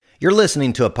You're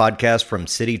listening to a podcast from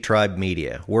City Tribe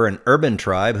Media. We're an urban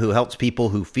tribe who helps people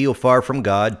who feel far from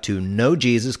God to know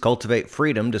Jesus, cultivate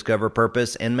freedom, discover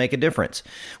purpose, and make a difference.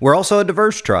 We're also a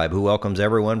diverse tribe who welcomes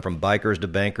everyone from bikers to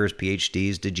bankers,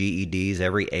 PhDs to GEDs,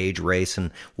 every age, race,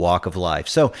 and walk of life.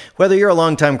 So whether you're a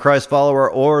longtime Christ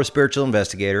follower or a spiritual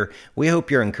investigator, we hope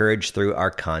you're encouraged through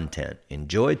our content.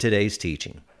 Enjoy today's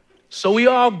teaching. So we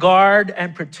all guard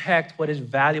and protect what is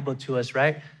valuable to us,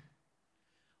 right?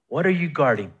 What are you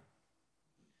guarding?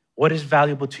 What is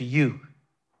valuable to you?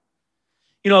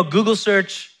 You know, Google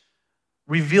search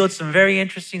revealed some very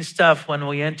interesting stuff when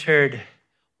we entered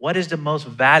what is the most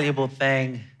valuable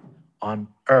thing on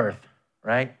earth,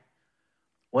 right?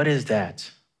 What is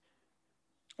that?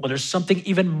 Well, there's something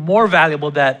even more valuable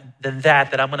than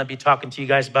that I'm going to be talking to you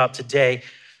guys about today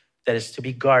that is to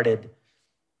be guarded.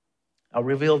 I'll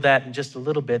reveal that in just a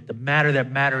little bit, the matter that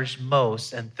matters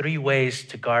most, and 3 ways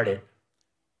to guard it.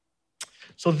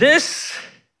 So this,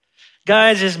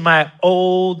 guys, is my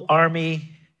old Army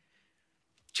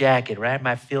jacket, right?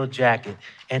 My field jacket.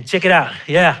 And check it out,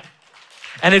 yeah.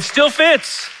 And it still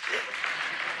fits.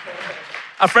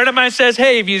 A friend of mine says,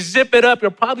 hey, if you zip it up,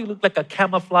 you'll probably look like a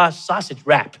camouflage sausage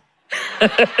wrap.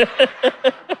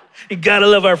 You gotta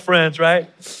love our friends, right?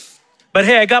 But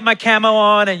hey, I got my camo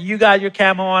on and you got your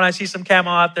camo on. I see some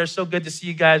camo out there. So good to see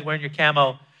you guys wearing your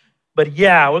camo. But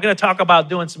yeah, we're going to talk about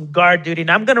doing some guard duty. And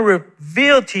I'm going to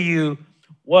reveal to you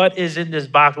what is in this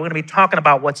box. We're going to be talking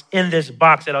about what's in this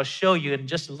box that I'll show you in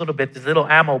just a little bit, this little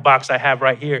ammo box I have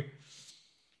right here.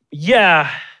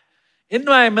 Yeah, in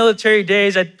my military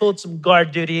days, I pulled some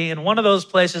guard duty. And one of those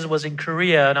places was in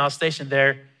Korea, and I was stationed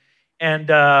there. And in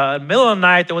the middle of the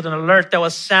night, there was an alert that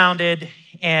was sounded.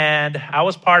 And I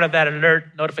was part of that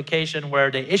alert notification where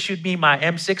they issued me my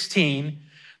M16.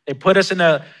 They put us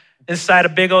inside a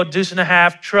big old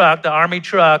deuce-and-a-half truck, the Army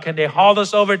truck, and they hauled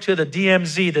us over to the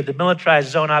DMZ, the demilitarized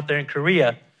zone out there in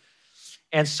Korea.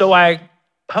 And so I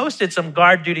posted some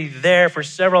guard duty there for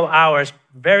several hours,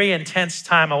 very intense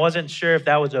time. I wasn't sure if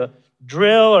that was a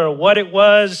drill or what it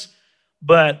was,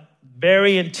 but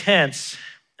very intense.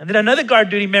 And then another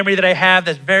guard duty memory that I have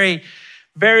that's very,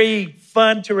 very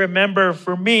fun to remember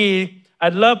for me, I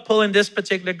love pulling this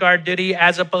particular guard duty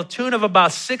as a platoon of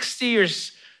about 60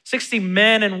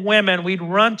 men and women. We'd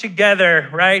run together,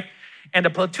 right? And the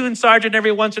platoon sergeant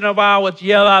every once in a while would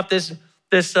yell out this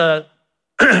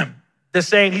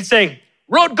saying. He'd say,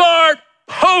 "Road guard,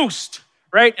 post,"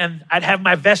 right? And I'd have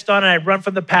my vest on and I'd run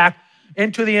from the pack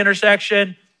into the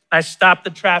intersection. I stopped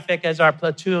the traffic as our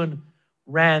platoon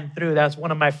ran through. That's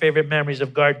one of my favorite memories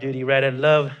of guard duty, right? I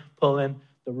love pulling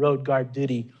the road guard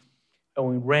duty and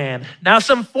we ran. Now,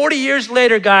 some 40 years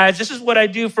later, guys, this is what I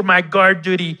do for my guard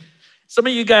duty. Some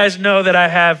of you guys know that I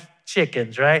have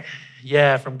chickens, right?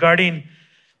 Yeah, from guarding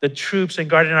the troops and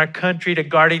guarding our country to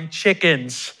guarding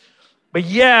chickens. But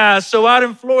yeah, so out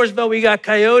in Floresville, we got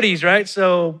coyotes, right?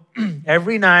 So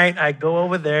every night I go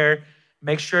over there,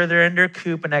 make sure they're in their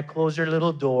coop, and I close their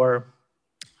little door.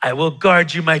 I will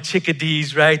guard you, my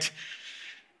chickadees, right?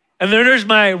 And then there's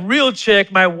my real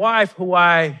chick, my wife, who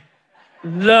I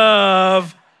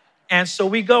love. And so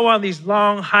we go on these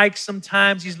long hikes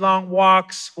sometimes, these long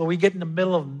walks where we get in the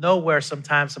middle of nowhere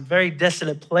sometimes, some very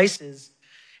desolate places.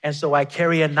 And so I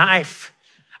carry a knife.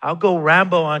 I'll go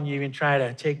Rambo on you and try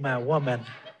to take my woman.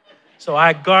 So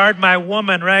I guard my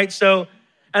woman, right? So,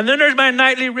 and then there's my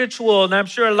nightly ritual. And I'm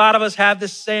sure a lot of us have the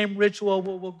same ritual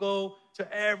where we'll go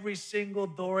to every single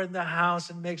door in the house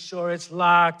and make sure it's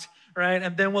locked, right?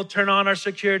 And then we'll turn on our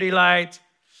security light.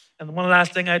 And one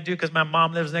last thing I do, because my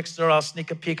mom lives next door, I'll sneak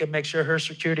a peek and make sure her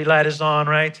security light is on,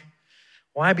 right?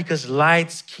 Why? Because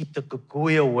lights keep the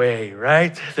gugui away,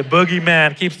 right? The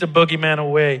boogeyman keeps the boogeyman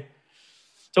away.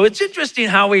 So it's interesting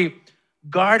how we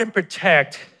guard and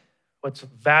protect what's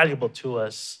valuable to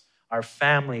us, our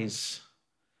families,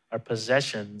 our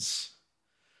possessions.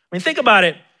 I mean, think about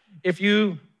it. If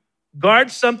you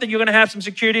guard something, you're going to have some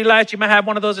security lights. You might have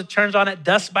one of those that turns on at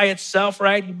dusk by itself,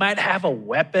 right? You might have a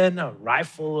weapon, a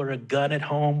rifle, or a gun at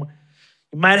home.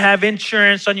 You might have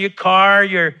insurance on your car,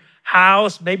 your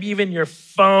house, maybe even your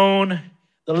phone.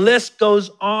 The list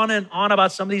goes on and on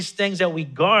about some of these things that we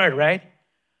guard, right?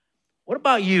 What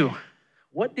about you?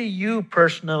 What do you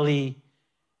personally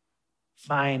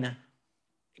find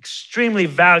extremely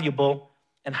valuable,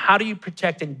 and how do you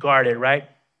protect and guard it, right?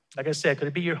 Like I said, could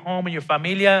it be your home and your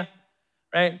familia?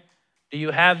 Right? Do you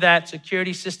have that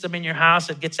security system in your house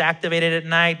that gets activated at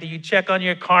night? Do you check on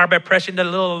your car by pressing the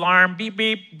little alarm, beep,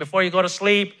 beep, before you go to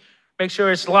sleep? Make sure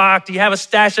it's locked. Do you have a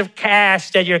stash of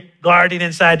cash that you're guarding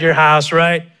inside your house,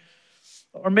 right?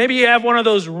 Or maybe you have one of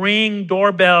those Ring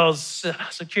doorbells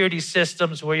security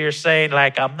systems where you're saying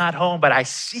like, I'm not home, but I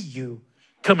see you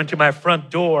coming to my front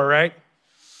door, right?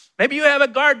 Maybe you have a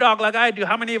guard dog like I do.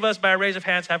 How many of us, by a raise of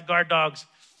hands, have guard dogs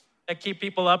that keep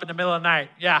people up in the middle of the night?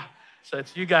 Yeah, so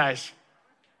it's you guys.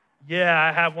 Yeah,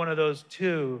 I have one of those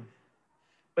too.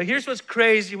 But here's what's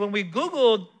crazy. When we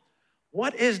Googled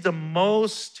what is the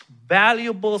most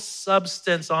valuable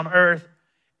substance on earth,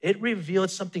 it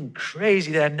revealed something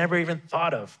crazy that I never even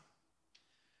thought of.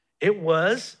 It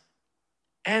was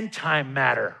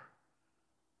antimatter.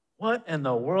 What in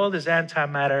the world is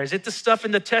antimatter? Is it the stuff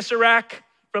in the Tesseract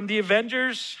from the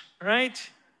Avengers, right?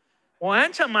 Well,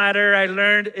 antimatter, I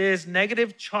learned, is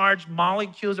negative charged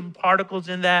molecules and particles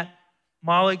in that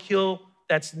molecule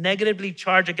that's negatively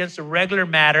charged against the regular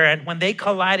matter. And when they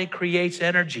collide, it creates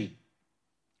energy.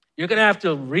 You're going to have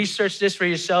to research this for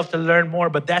yourself to learn more,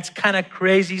 but that's kind of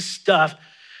crazy stuff.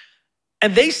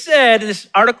 And they said in this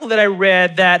article that I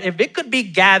read that if it could be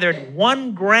gathered,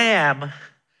 1 gram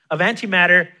of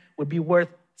antimatter would be worth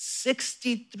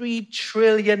 $63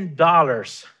 trillion.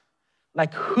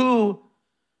 Like, who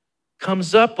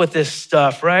comes up with this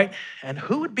stuff, right? And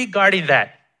who would be guarding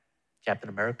that? Captain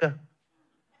America?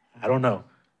 I don't know.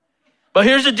 But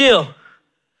here's the deal.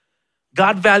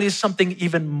 God values something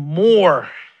even more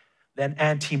than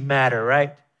antimatter,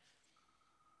 right?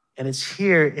 And it's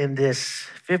here in this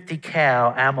 50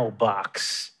 cal ammo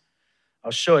box.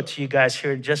 I'll show it to you guys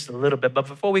here in just a little bit. But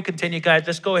before we continue, guys,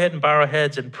 let's go ahead and bow our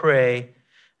heads and pray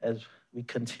as we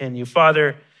continue.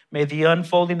 Father, may the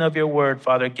unfolding of your word,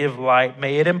 Father, give light.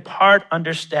 May it impart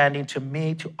understanding to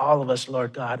me, to all of us,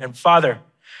 Lord God. And Father,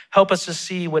 help us to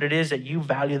see what it is that you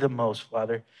value the most,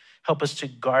 Father. Help us to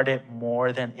guard it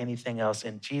more than anything else.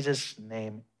 In Jesus'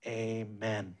 name,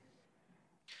 amen.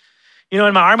 You know,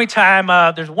 in my Army time,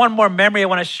 there's one more memory I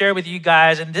want to share with you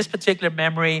guys. And this particular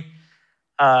memory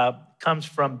comes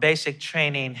from basic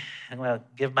training. I'm going to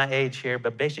give my age here,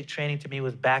 but basic training to me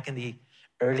was back in the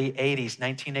early 80s,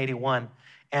 1981.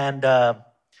 And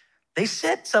they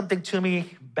said something to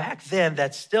me back then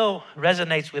that still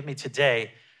resonates with me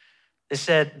today. They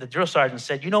said, the drill sergeant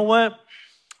said, you know what?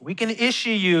 We can issue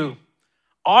you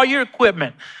all your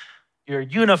equipment, your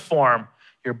uniform,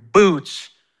 your boots,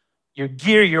 your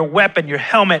gear, your weapon, your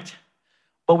helmet,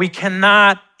 but we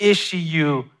cannot issue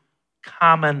you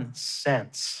common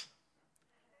sense,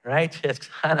 right? It's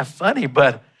kind of funny,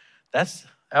 but that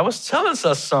was telling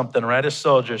us something, right, as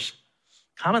soldiers.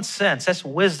 Common sense, that's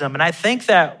wisdom. And I think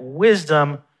that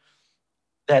wisdom,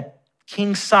 that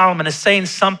King Solomon is saying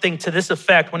something to this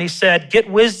effect when he said, get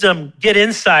wisdom, get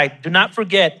insight. Do not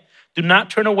forget, do not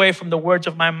turn away from the words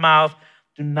of my mouth.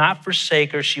 Do not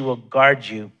forsake her, she will guard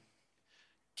you.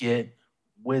 Get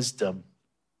wisdom.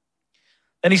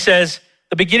 Then he says,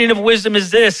 the beginning of wisdom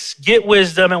is this, get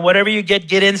wisdom, and whatever you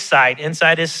get insight.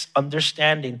 Insight is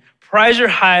understanding. Prize her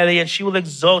highly, and she will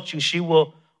exalt you. She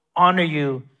will honor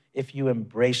you if you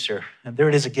embrace her. And there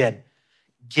it is again,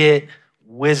 get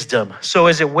wisdom. So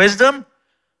is it wisdom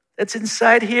that's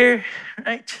inside here,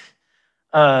 right?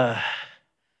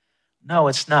 No,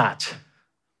 it's not.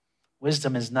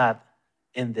 Wisdom is not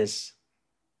in this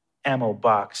ammo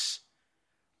box.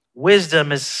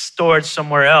 Wisdom is stored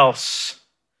somewhere else.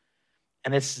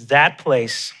 And it's that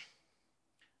place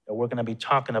that we're going to be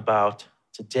talking about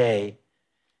today.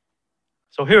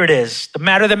 So here it is. The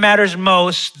matter that matters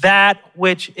most, that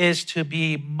which is to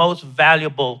be most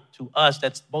valuable to us,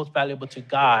 that's most valuable to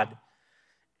God,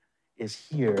 is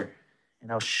here.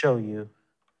 And I'll show you.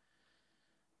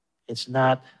 It's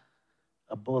not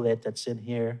a bullet that's in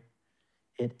here.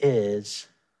 It is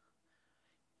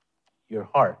your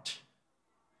heart.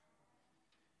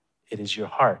 It is your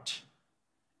heart.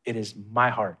 It is my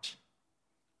heart,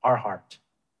 our heart.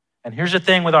 And here's the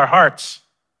thing with our hearts.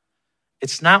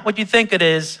 It's not what you think it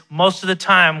is most of the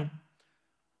time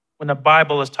when the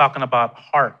Bible is talking about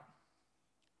heart,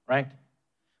 right?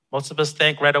 Most of us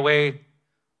think right away,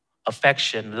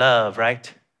 affection, love,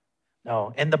 right?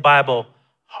 No, in the Bible,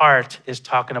 heart is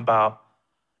talking about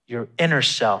your inner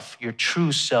self, your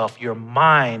true self, your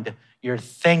mind, your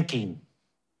thinking.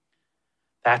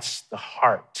 That's the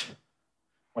heart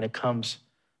when it comes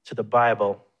to the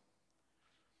Bible.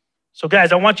 So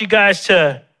guys, I want you guys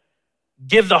to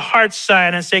give the heart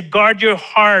sign and say, guard your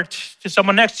heart to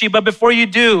someone next to you. But before you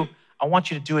do, I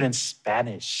want you to do it in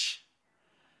Spanish.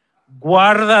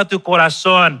 Guarda tu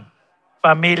corazón,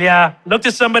 familia. Look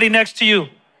to somebody next to you.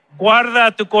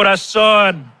 Guarda tu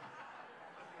corazón.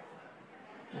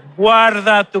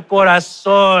 Guarda tu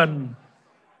corazón.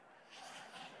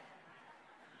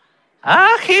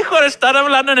 Ah, hijo, ¿están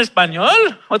hablando en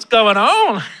español? What's going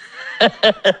on?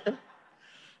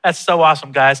 That's so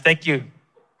awesome, guys. Thank you.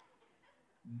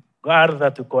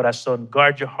 Guarda tu corazón.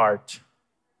 Guard your heart.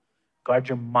 Guard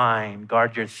your mind.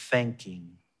 Guard your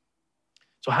thinking.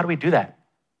 So how do we do that?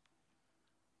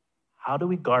 How do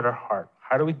we guard our heart?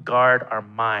 How do we guard our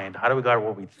mind? How do we guard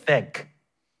what we think?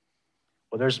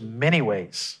 Well, there's many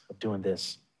ways of doing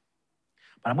this.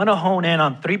 But I'm going to hone in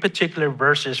on 3 particular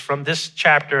verses from this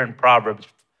chapter in Proverbs,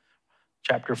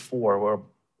 chapter 4, where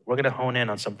we're going to hone in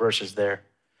on some verses there.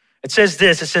 It says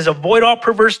this, it says, avoid all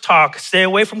perverse talk, stay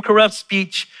away from corrupt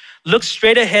speech, look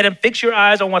straight ahead and fix your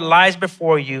eyes on what lies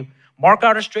before you. Mark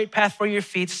out a straight path for your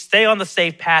feet, stay on the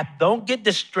safe path. Don't get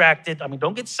distracted.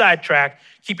 Don't get sidetracked.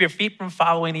 Keep your feet from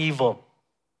following evil.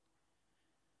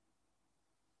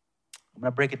 I'm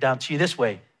going to break it down to you this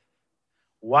way.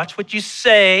 Watch what you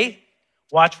say.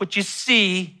 Watch what you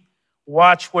see.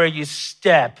 Watch where you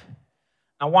step.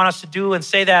 I want us to do and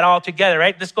say that all together,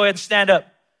 right? Let's go ahead and stand up.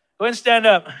 Go ahead and stand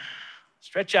up.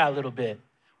 Stretch out a little bit.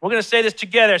 We're going to say this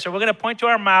together. So we're going to point to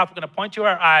our mouth. We're going to point to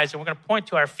our eyes. And we're going to point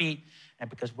to our feet. And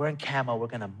because we're in camo, we're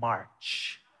going to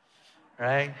march,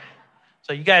 right?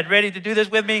 So you guys ready to do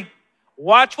this with me?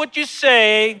 Watch what you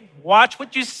say. Watch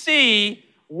what you see.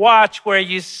 Watch where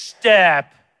you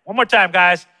step. One more time,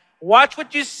 guys. Watch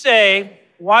what you say.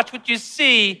 Watch what you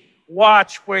see.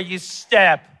 Watch where you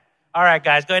step. All right,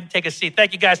 guys, go ahead and take a seat.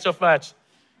 Thank you guys so much.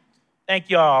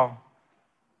 Thank you all.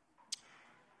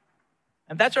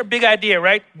 And that's our big idea,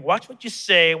 right? Watch what you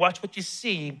say. Watch what you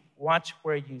see. Watch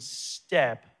where you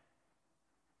step.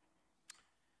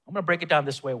 I'm going to break it down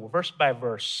this way, verse by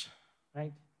verse,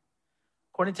 right?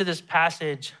 According to this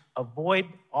passage, avoid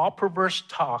all perverse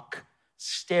talk.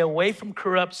 Stay away from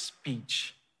corrupt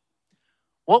speech.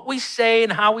 What we say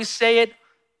and how we say it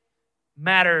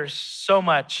matters so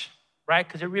much, right?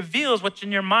 Because it reveals what's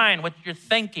in your mind, what you're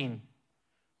thinking,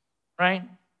 right?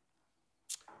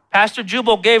 Pastor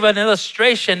Jubal gave an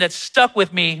illustration that stuck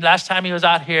with me last time he was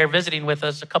out here visiting with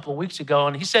us a couple of weeks ago.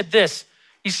 And he said this.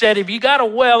 He said, if you got a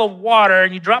well of water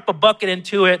and you drop a bucket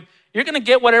into it, you're going to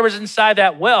get whatever's inside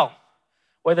that well,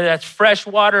 whether that's fresh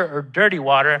water or dirty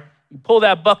water. You pull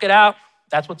that bucket out,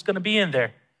 that's what's going to be in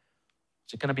there.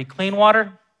 Is it going to be clean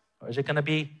water or is it going to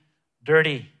be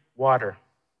dirty water,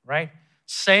 right?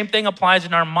 Same thing applies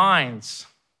in our minds.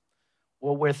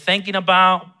 What we're thinking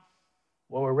about,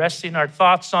 what we're resting our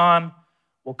thoughts on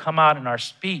will come out in our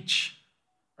speech,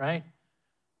 right?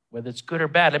 Whether it's good or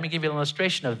bad. Let me give you an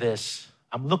illustration of this.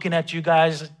 I'm looking at you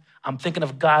guys. I'm thinking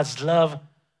of God's love,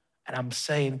 and I'm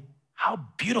saying, how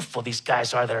beautiful these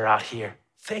guys are that are out here.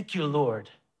 Thank you, Lord.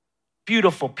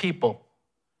 Beautiful people.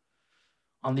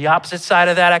 On the opposite side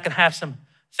of that, I can have some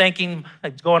thinking,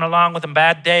 like going along with a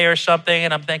bad day or something,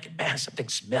 and I'm thinking, man, something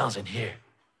smells in here.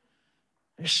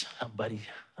 There's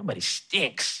somebody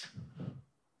stinks,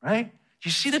 right?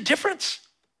 You see the difference?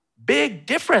 Big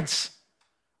difference.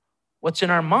 What's in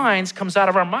our minds comes out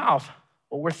of our mouth.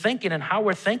 What we're thinking and how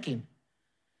we're thinking.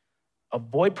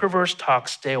 Avoid perverse talk.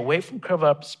 Stay away from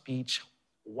corrupt speech.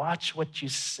 Watch what you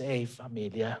say,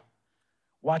 familia.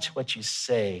 Watch what you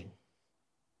say.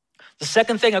 The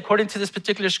second thing, according to this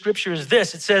particular scripture, is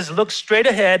this. It says, look straight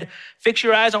ahead. Fix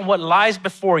your eyes on what lies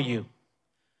before you.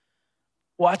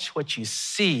 Watch what you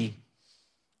see.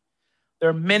 There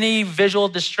are many visual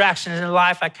distractions in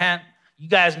life. You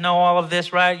guys know all of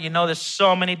this, right? You know there's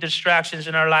so many distractions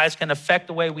in our lives can affect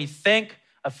the way we think,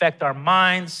 affect our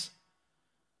minds.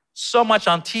 So much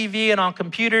on TV and on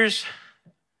computers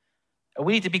that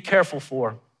we need to be careful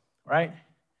for, right?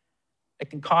 It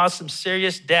can cause some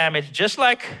serious damage. Just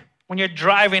like when you're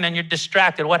driving and you're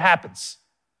distracted, what happens?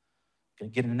 You're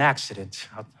gonna get in an accident.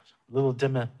 A little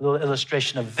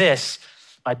illustration of this.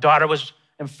 My daughter was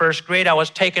in first grade. I was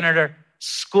taking her to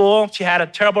school. She had a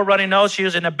terrible runny nose. She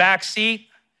was in the back seat,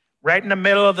 right in the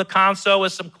middle of the console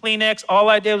with some Kleenex. All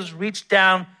I did was reach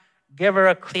down, give her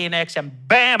a Kleenex, and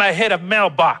bam, I hit a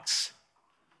mailbox.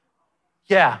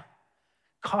 Yeah,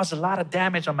 caused a lot of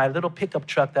damage on my little pickup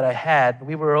truck that I had.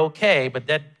 We were okay, but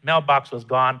that mailbox was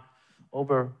gone.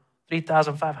 Over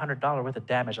 $3,500 worth of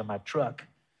damage on my truck.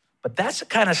 But that's the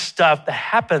kind of stuff that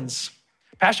happens.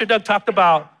 Pastor Doug talked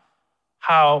about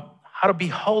how to be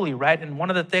holy, right? And one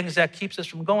of the things that keeps us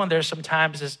from going there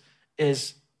sometimes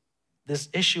is this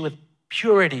issue with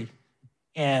purity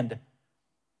and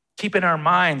keeping our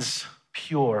minds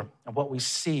pure and what we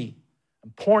see.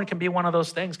 And porn can be one of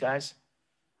those things, guys.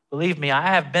 Believe me, I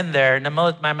have been there. In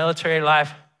my military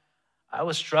life, I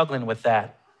was struggling with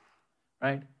that,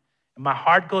 right? And my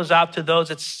heart goes out to those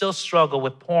that still struggle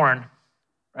with porn,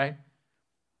 right?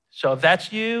 So if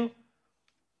that's you,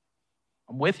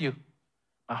 I'm with you.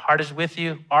 My heart is with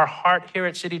you. Our heart here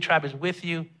at City Tribe is with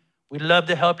you. We'd love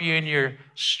to help you in your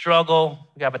struggle.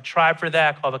 We have a tribe for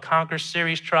that called the Conquer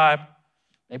Series Tribe.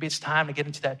 Maybe it's time to get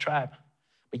into that tribe.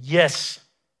 But yes,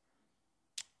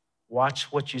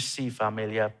 watch what you see,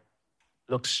 familia.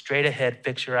 Look straight ahead,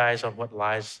 fix your eyes on what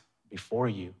lies before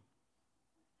you.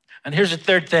 And here's the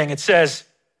third thing. It says,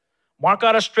 mark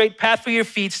out a straight path for your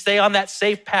feet. Stay on that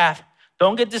safe path.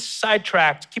 Don't get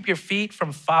sidetracked. Keep your feet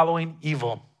from following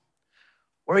evil.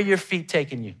 Where are your feet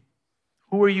taking you?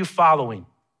 Who are you following?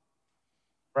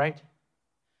 Right?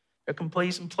 There can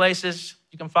be some places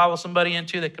you can follow somebody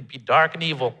into that could be dark and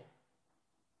evil.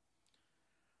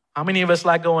 How many of us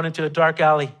like going into a dark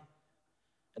alley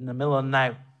in the middle of the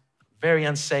night? Very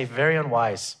unsafe, very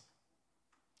unwise.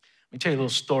 Let me tell you a little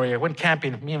story. I went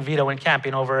camping, me and Vito went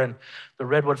camping over in the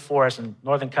Redwood Forest in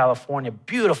Northern California.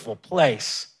 Beautiful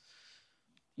place.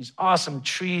 These awesome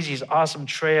trees, these awesome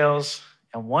trails.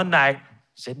 And one night,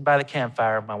 sitting by the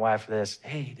campfire, my wife says,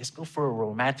 hey, let's go for a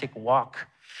romantic walk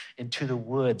into the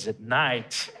woods at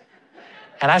night.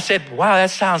 And I said, wow, that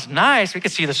sounds nice. We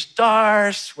could see the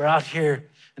stars. We're out here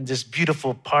in this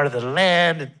beautiful part of the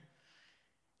land.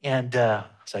 And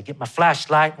so I get my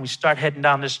flashlight and we start heading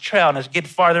down this trail. And as we get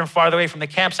farther and farther away from the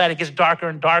campsite, it gets darker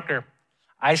and darker.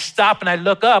 I stop and I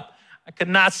look up. I could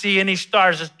not see any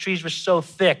stars. The trees were so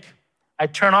thick. I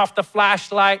turn off the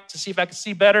flashlight to see if I could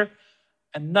see better,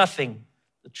 and nothing.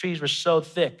 The trees were so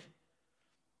thick.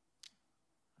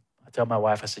 I tell my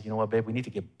wife, I said, you know what, babe, we need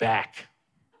to get back.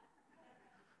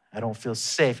 I don't feel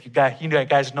safe. You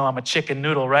guys know I'm a chicken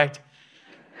noodle, right?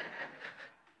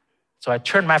 So I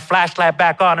turned my flashlight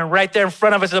back on, and right there in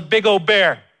front of us is a big old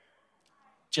bear.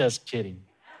 Just kidding.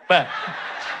 But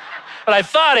I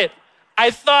thought it,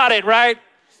 right?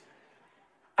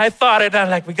 I thought it. I'm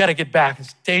like, we got to get back.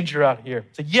 It's danger out here.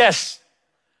 So yes,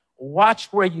 watch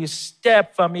where you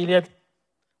step, familia.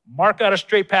 Mark out a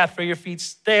straight path for your feet.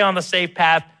 Stay on the safe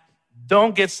path.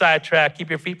 Don't get sidetracked. Keep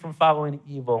your feet from following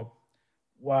evil.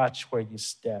 Watch where you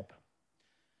step.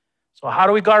 So how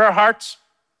do we guard our hearts?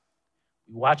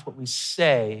 We watch what we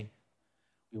say.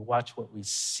 We watch what we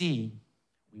see.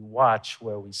 We watch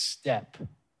where we step,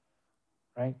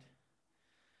 right?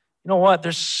 You know what?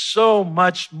 There's so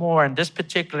much more in this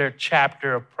particular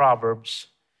chapter of Proverbs.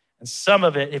 And some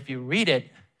of it, if you read it,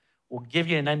 will give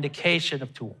you an indication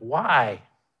of to why.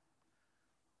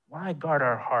 Why guard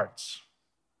our hearts?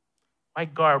 Why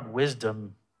guard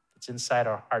wisdom that's inside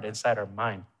our heart, inside our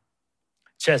mind?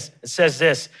 It says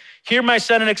this, hear my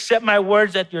son and accept my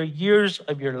words that your years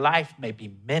of your life may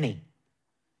be many.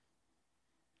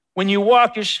 When you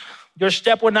walk, your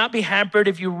step will not be hampered.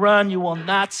 If you run, you will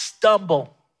not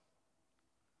stumble.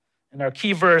 And our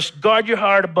key verse, guard your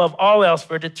heart above all else,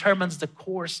 for it determines the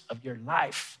course of your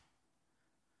life.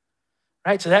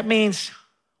 Right? So that means,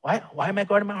 why am I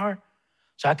guarding my heart?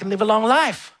 So I can live a long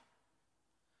life.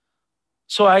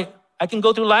 So I can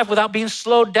go through life without being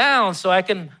slowed down, so I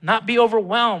can not be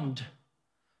overwhelmed,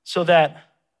 so that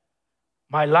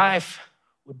my life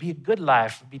would be a good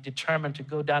life, would be determined to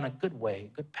go down a good way,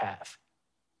 a good path.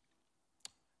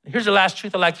 Here's the last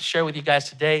truth I'd like to share with you guys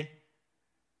today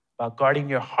about guarding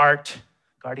your heart,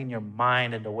 guarding your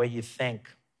mind, and the way you think.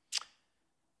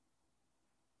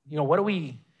 You know, what are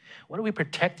we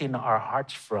protecting our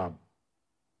hearts from?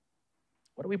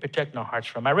 What are we protecting our hearts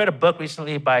from? I read a book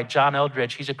recently by John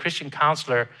Eldredge. He's a Christian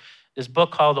counselor. This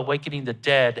book called Awakening the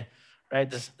Dead, right?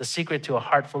 The Secret to a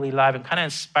Heart Fully Alive, and kind of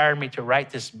inspired me to write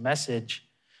this message.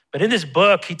 But in this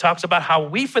book, he talks about how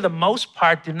we, for the most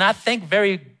part, do not think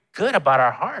very good about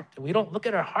our heart. We don't look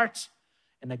at our hearts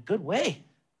in a good way.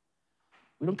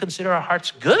 We don't consider our hearts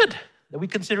good, that we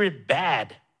consider it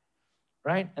bad,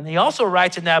 right? And he also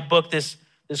writes in that book this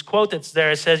quote that's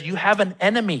there. It says, you have an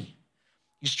enemy.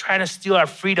 He's trying to steal our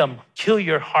freedom, kill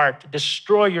your heart,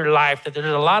 destroy your life, that there's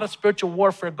a lot of spiritual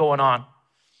warfare going on.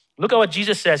 Look at what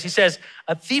Jesus says. He says,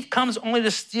 a thief comes only to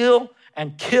steal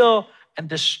and kill and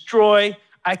destroy.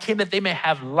 I came that they may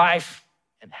have life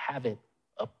and have it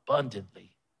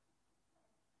abundantly.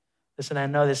 Listen, I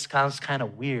know this sounds kind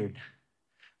of weird.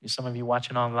 Some of you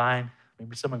watching online,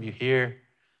 maybe some of you here.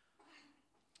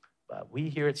 But we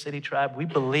here at City Tribe, we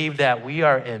believe that we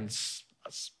are in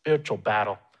a spiritual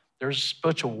battle. There's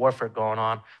spiritual warfare going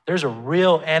on. There's a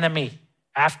real enemy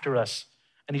after us,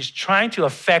 and he's trying to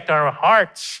affect our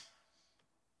hearts,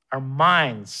 our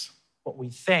minds, what we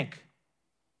think,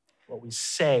 what we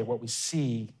say, what we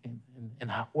see,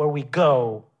 and where we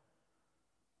go.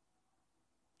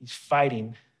 He's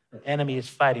fighting. The enemy is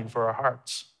fighting for our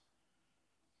hearts.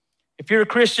 If you're a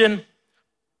Christian,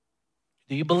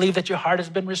 do you believe that your heart has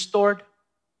been restored?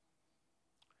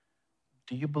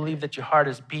 Do you believe that your heart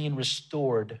is being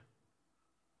restored?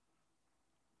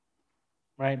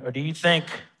 Right? Or do you think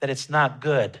that it's not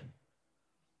good?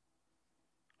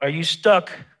 Are you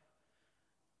stuck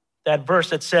that verse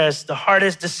that says, the heart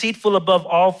is deceitful above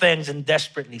all things and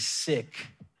desperately sick.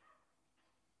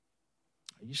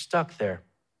 Are you stuck there?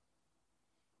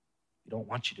 We don't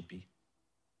want you to be.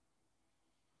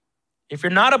 If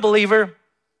you're not a believer,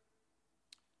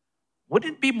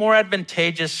 wouldn't it be more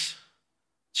advantageous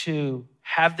to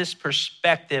have this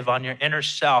perspective on your inner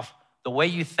self, the way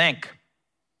you think,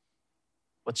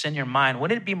 what's in your mind?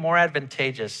 Wouldn't it be more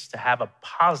advantageous to have a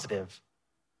positive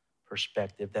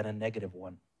perspective than a negative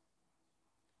one?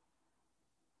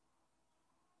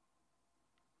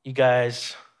 You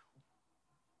guys,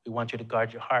 we want you to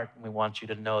guard your heart, and we want you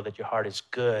to know that your heart is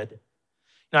good.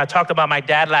 I talked about my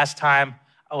dad last time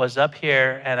I was up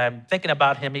here, and I'm thinking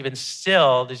about him even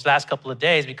still these last couple of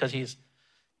days because he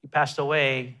passed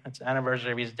away. It's the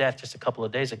anniversary of his death just a couple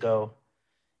of days ago.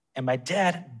 And my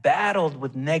dad battled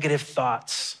with negative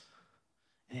thoughts.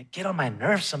 And it get on my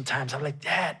nerves sometimes. I'm like,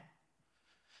 Dad,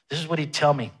 this is what he'd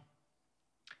tell me.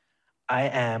 I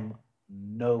am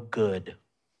no good.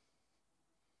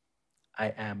 I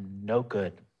am no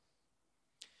good.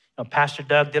 Pastor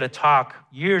Doug did a talk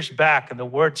years back, and the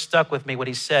word stuck with me, what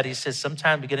he said. He says,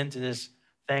 sometimes we get into this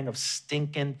thing of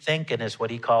stinking thinking is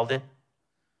what he called it.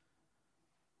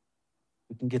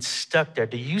 We can get stuck there.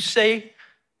 Do you say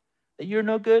that you're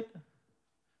no good?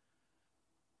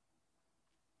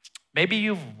 Maybe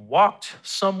you've walked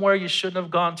somewhere you shouldn't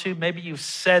have gone to. Maybe you've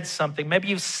said something. Maybe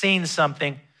you've seen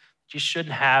something that you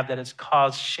shouldn't have that has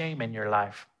caused shame in your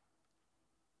life.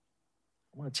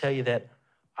 I want to tell you that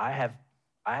I have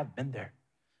been there.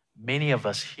 Many of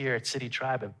us here at City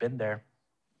Tribe have been there.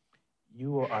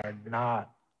 You are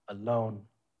not alone.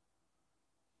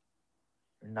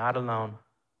 You're not alone.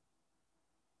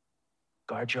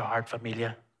 Guard your heart,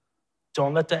 familia.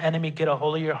 Don't let the enemy get a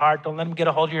hold of your heart. Don't let him get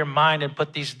a hold of your mind and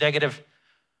put these negative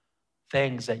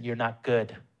things that you're not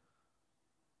good.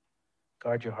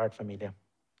 Guard your heart, familia.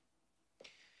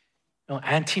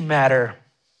 Antimatter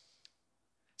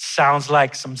sounds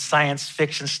like some science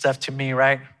fiction stuff to me,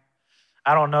 right?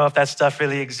 I don't know if that stuff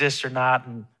really exists or not.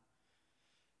 And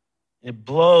it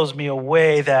blows me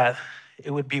away that it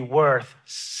would be worth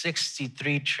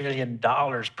 $63 trillion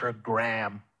per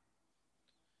gram.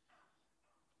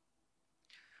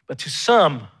 But to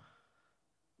some,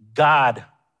 God,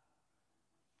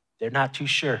 they're not too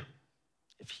sure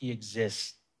if he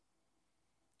exists.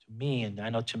 To me, and I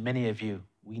know to many of you,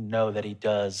 we know that he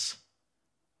does.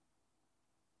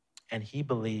 And he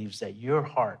believes that your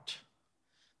heart,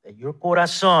 that your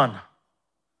corazón,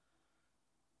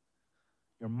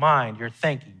 your mind, your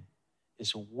thinking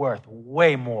is worth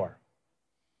way more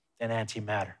than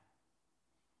antimatter.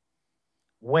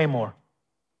 Way more.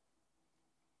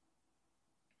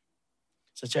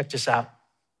 So check this out.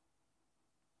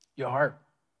 Your heart,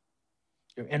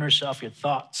 your inner self, your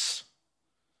thoughts.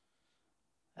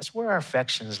 That's where our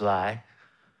affections lie.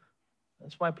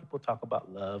 That's why people talk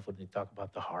about love when they talk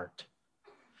about the heart.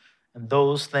 And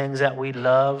those things that we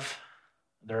love,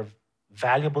 they're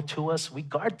valuable to us, we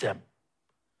guard them.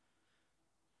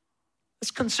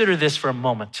 Let's consider this for a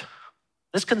moment.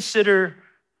 Let's consider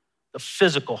the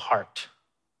physical heart,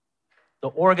 the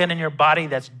organ in your body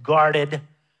that's guarded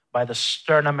by the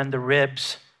sternum and the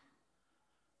ribs,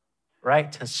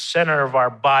 right? The center of our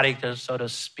body, so to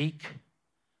speak,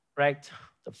 right?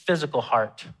 The physical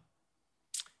heart.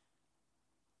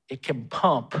 It can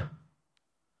pump,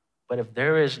 but if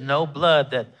there is no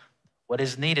blood, that what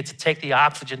is needed to take the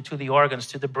oxygen to the organs,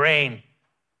 to the brain,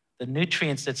 the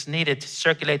nutrients that's needed to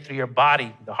circulate through your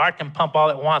body, the heart can pump all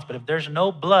it wants, but if there's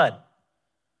no blood,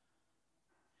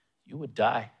 you would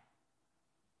die.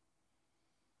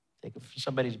 Take it from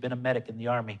somebody who's been a medic in the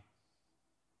army.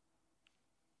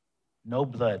 No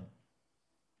blood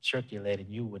circulating,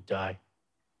 you would die.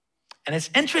 And it's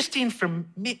interesting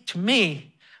to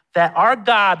me that our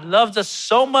God loves us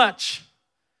so much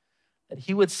that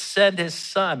he would send his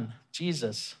son,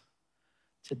 Jesus,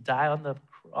 to die on the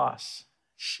cross,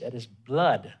 shed his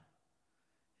blood,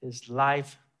 his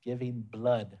life-giving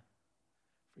blood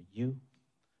for you,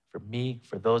 for me,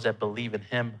 for those that believe in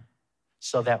him.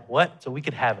 So that what? So we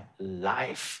could have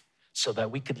life, so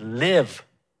that we could live.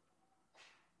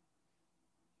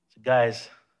 So guys,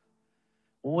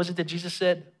 what was it that Jesus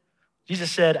said?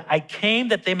 Jesus said, I came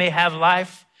that they may have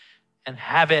life and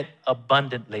have it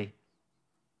abundantly.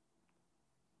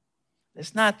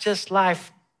 It's not just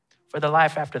life for the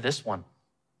life after this one.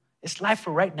 It's life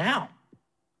for right now.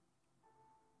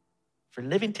 For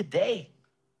living today.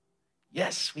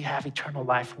 Yes, we have eternal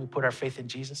life when we put our faith in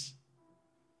Jesus.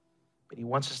 But he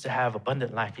wants us to have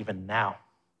abundant life even now.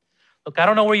 Look, I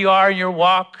don't know where you are in your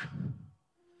walk.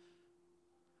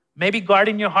 Maybe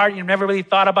guarding your heart, you've never really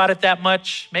thought about it that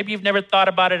much. Maybe you've never thought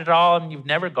about it at all and you've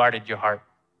never guarded your heart.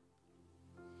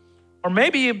 Or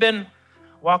maybe you've been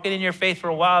walking in your faith for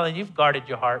a while and you've guarded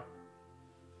your heart.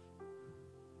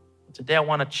 Today I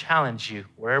want to challenge you,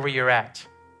 wherever you're at,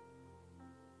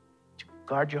 to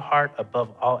guard your heart above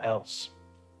all else.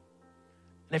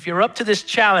 And if you're up to this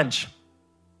challenge,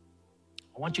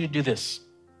 I want you to do this.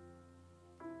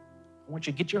 I want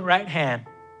you to get your right hand,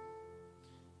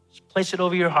 just place it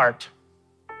over your heart,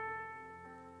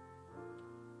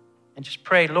 and just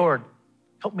pray, Lord,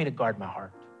 help me to guard my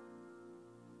heart.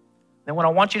 Then what I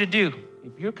want you to do,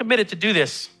 if you're committed to do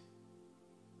this,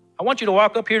 I want you to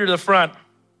walk up here to the front.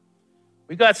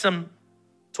 We got some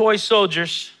toy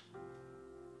soldiers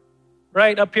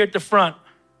right up here at the front.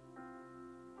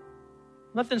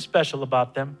 Nothing special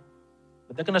about them,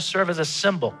 but they're going to serve as a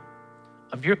symbol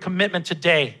of your commitment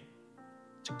today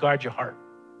to guard your heart.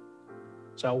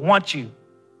 So I want you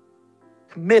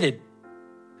committed.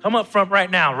 Come up front right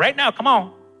now. Right now, come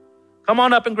on. Come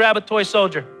on up and grab a toy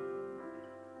soldier.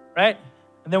 Right?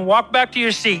 And then walk back to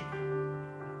your seat.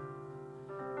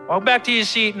 Walk back to your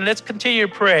seat and let's continue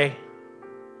to pray.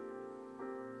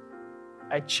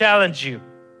 I challenge you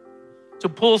to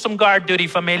pull some guard duty,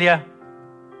 familia.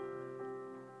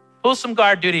 Pull some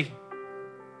guard duty.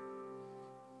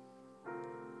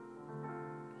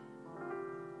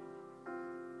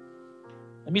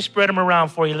 Let me spread them around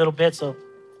for you a little bit. So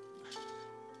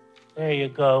there you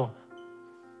go.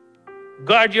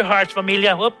 Guard your hearts,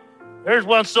 familia. Whoop. There's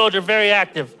one soldier very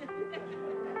active.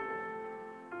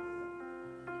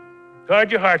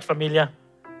 Guard your hearts, familia.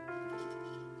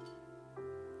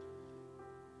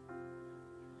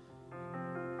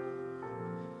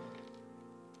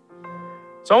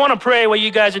 So I want to pray while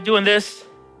you guys are doing this.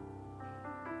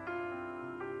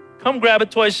 Come grab a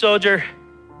toy soldier.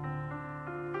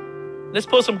 Let's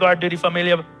pull some guard duty,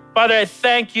 familia. Father, I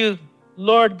thank you,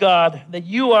 Lord God, that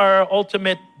you are our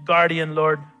ultimate guardian,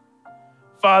 Lord.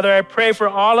 Father, I pray for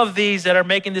all of these that are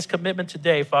making this commitment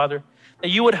today, Father, that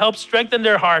you would help strengthen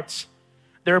their hearts,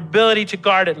 their ability to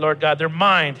guard it, Lord God, their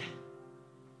mind,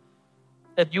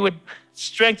 that you would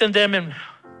strengthen them in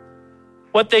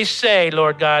what they say,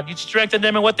 Lord God. You'd strengthen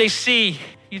them in what they see.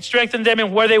 You'd strengthen them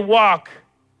in where they walk.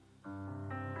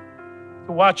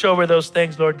 To watch over those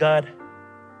things, Lord God.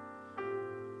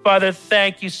 Father,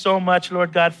 thank you so much,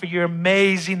 Lord God, for your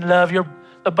amazing love.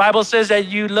 The Bible says that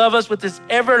you love us with this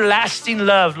everlasting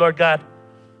love, Lord God.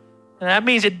 And that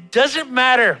means it doesn't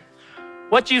matter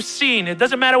what you've seen. It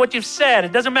doesn't matter what you've said.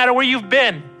 It doesn't matter where you've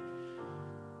been.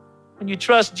 When you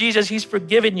trust Jesus, he's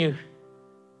forgiven you.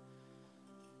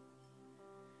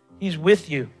 He's with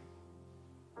you.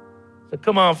 So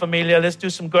come on, familia, let's do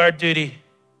some guard duty.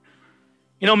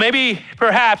 You know, maybe,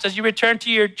 perhaps, as you return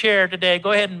to your chair today,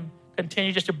 go ahead and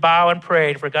continue just to bow and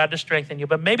pray for God to strengthen you.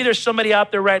 But maybe there's somebody out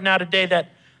there right now today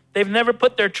that they've never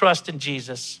put their trust in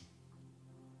Jesus,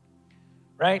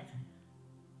 right?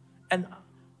 And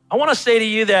I want to say to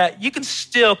you that you can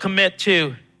still commit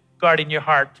to guarding your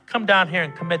heart. Come down here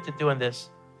and commit to doing this.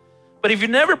 But if you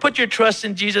never put your trust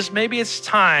in Jesus, maybe it's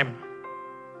time.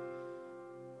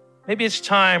 Maybe it's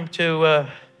time to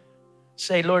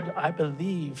say, Lord, I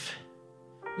believe.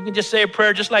 You can just say a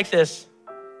prayer just like this.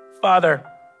 Father,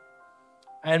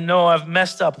 I know I've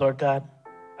messed up, Lord God.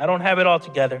 I don't have it all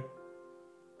together.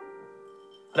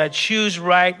 But I choose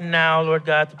right now, Lord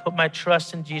God, to put my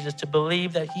trust in Jesus, to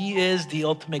believe that he is the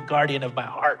ultimate guardian of my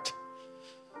heart.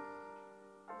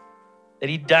 That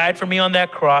he died for me on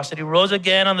that cross, that he rose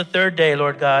again on the third day,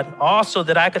 Lord God. Also,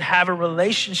 that I could have a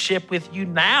relationship with you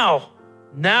now,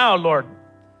 Lord.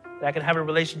 That I could have a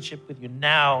relationship with you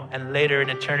now and later in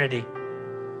eternity.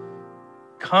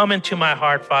 Come into my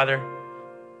heart, Father.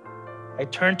 I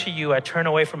turn to you. I turn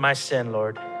away from my sin,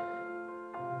 Lord.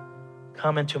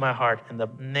 Come into my heart in the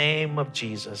name of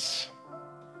Jesus.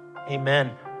 Amen.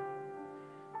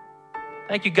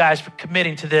 Thank you guys for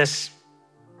committing to this.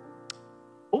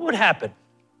 What would happen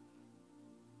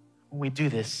when we do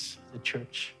this as a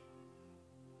church?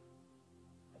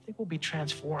 I think we'll be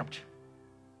transformed.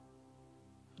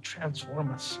 It'll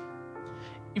transform us.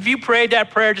 If you prayed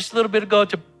that prayer just a little bit ago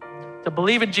to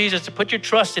believe in Jesus, to put your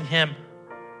trust in him,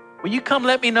 will you come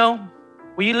let me know?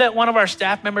 Will you let one of our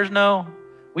staff members know?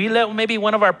 Will you let maybe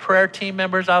one of our prayer team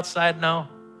members outside know?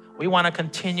 We want to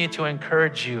continue to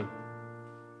encourage you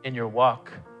in your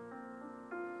walk.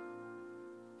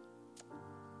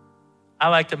 I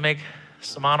like to make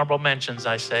some honorable mentions,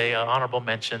 I say. Honorable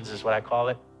mentions is what I call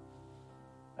it.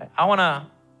 I want to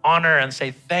honor and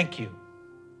say thank you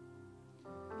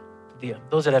to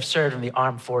those that have served in the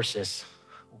armed forces.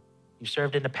 You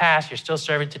served in the past, you're still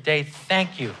serving today.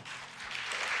 Thank you.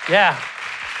 Yeah.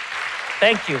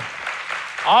 Thank you.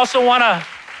 I also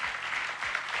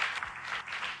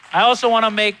want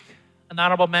to make an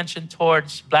honorable mention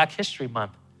towards Black History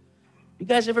Month. You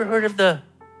guys ever heard of the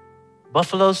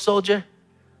Buffalo Soldier?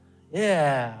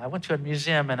 Yeah, I went to a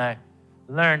museum and I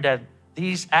learned that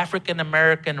these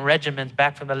African-American regiments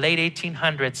back from the late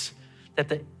 1800s, that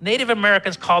the Native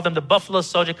Americans called them the Buffalo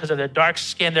Soldier because of their dark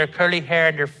skin, their curly hair,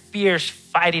 and their fierce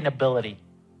fighting ability.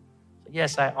 So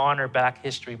yes, I honor Black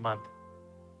History Month.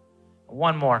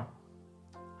 One more.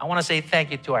 I want to say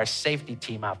thank you to our safety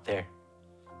team out there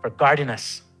for guarding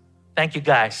us. Thank you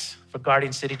guys for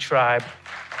guarding City Tribe.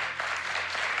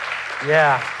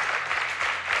 Yeah.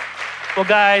 Well,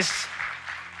 guys,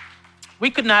 we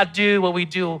could not do what we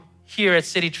do here at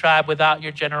City Tribe without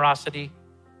your generosity.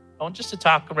 I want just to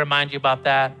talk and remind you about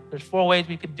that. There's 4 ways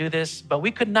we could do this, but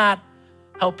we could not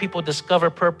help people discover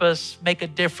purpose, make a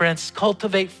difference,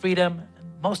 cultivate freedom.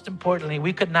 And most importantly,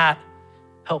 we could not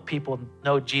help people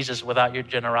know Jesus without your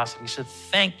generosity. So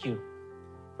thank you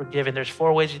for giving. There's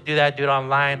 4 ways you do that. Do it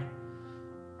online.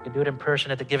 You can do it in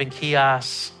person at the giving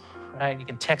kiosk, right? You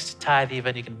can text to tithe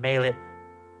even. You can mail it.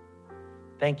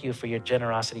 Thank you for your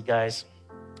generosity, guys.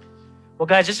 Well,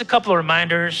 guys, just a couple of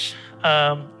reminders.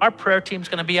 Our prayer team's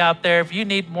going to be out there. If you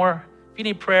need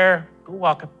prayer, go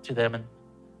walk up to them and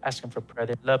ask them for prayer.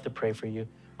 They'd love to pray for you.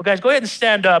 Well, guys, go ahead and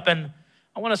stand up, and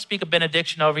I want to speak a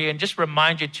benediction over you and just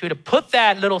remind you, too, to put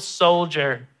that little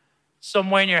soldier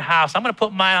somewhere in your house. I'm going to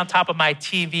put mine on top of my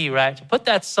TV, right? So put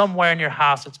that somewhere in your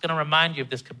house. It's going to remind you of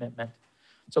this commitment.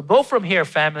 So go from here,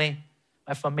 family,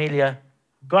 my familia,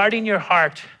 guarding your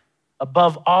heart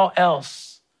above all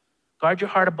else. Guard your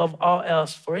heart above all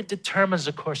else, for it determines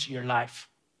the course of your life.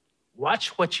 Watch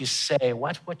what you say,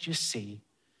 watch what you see,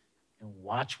 and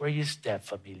watch where you step,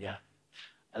 familia.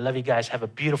 I love you guys. Have a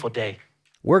beautiful day.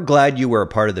 We're glad you were a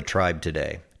part of the tribe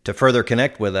today. To further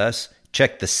connect with us,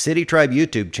 check the City Tribe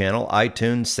YouTube channel,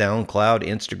 iTunes, SoundCloud,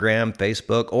 Instagram,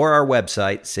 Facebook, or our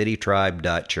website,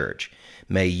 citytribe.church.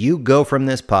 May you go from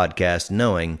this podcast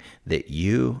knowing that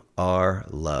you are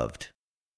loved.